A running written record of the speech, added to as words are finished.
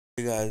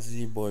Hey guys, this is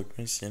your boy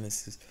Prince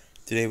Genesis.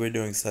 Today we're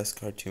doing Slash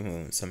Cartoon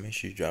Moon, so make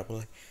sure you drop a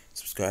like,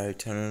 subscribe,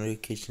 turn on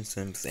notifications so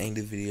you don't miss any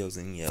of the videos,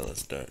 and yeah,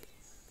 let's start.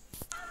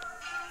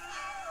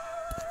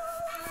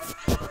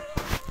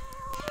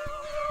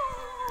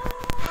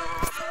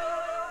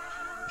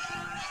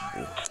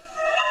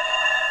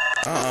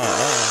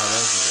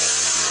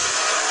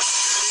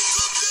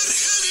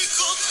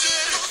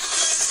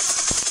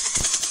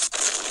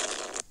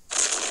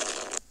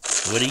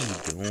 What are you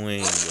doing,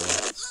 yo?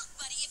 Look,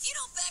 buddy, if you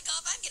don't back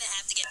off, I'm gonna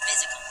have to get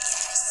physical.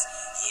 Yes,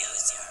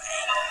 use your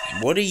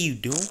anger. What are you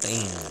doing?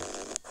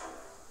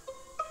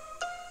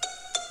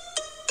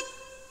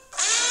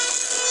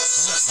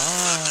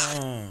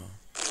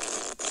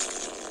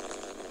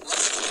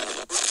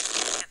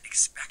 Can't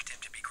expect him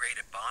to be great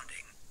at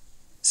bonding.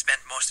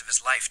 Spent most of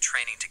his life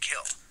training to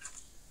kill.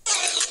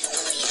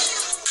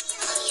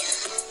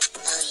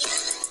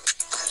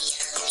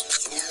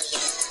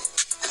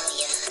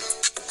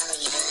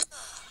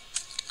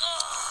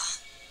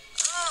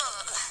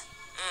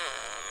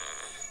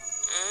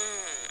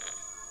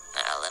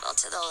 A little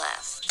to the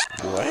left.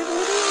 What are you doing?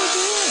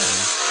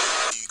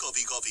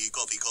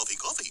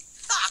 Coffee.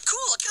 Ah,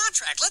 cool, a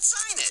contract. Let's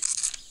sign it.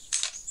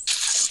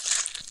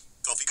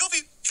 Coffee.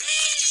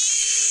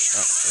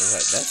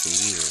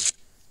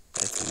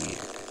 That's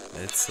weird.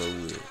 That's so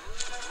weird.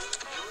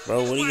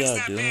 Bro, what are y'all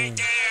doing?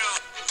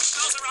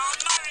 Those are all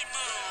my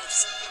moves.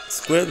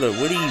 Squibbler,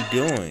 what are you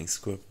doing,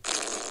 Squibbler?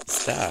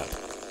 Stop.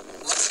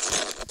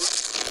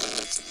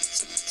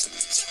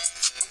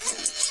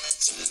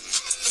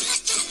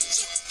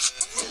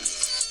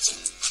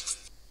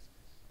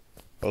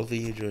 Hopefully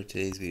you enjoyed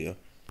today's video.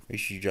 Make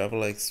sure you drop a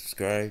like,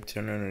 subscribe,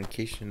 turn on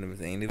notifications to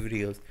miss any of the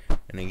videos,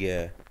 and then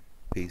yeah,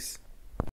 peace.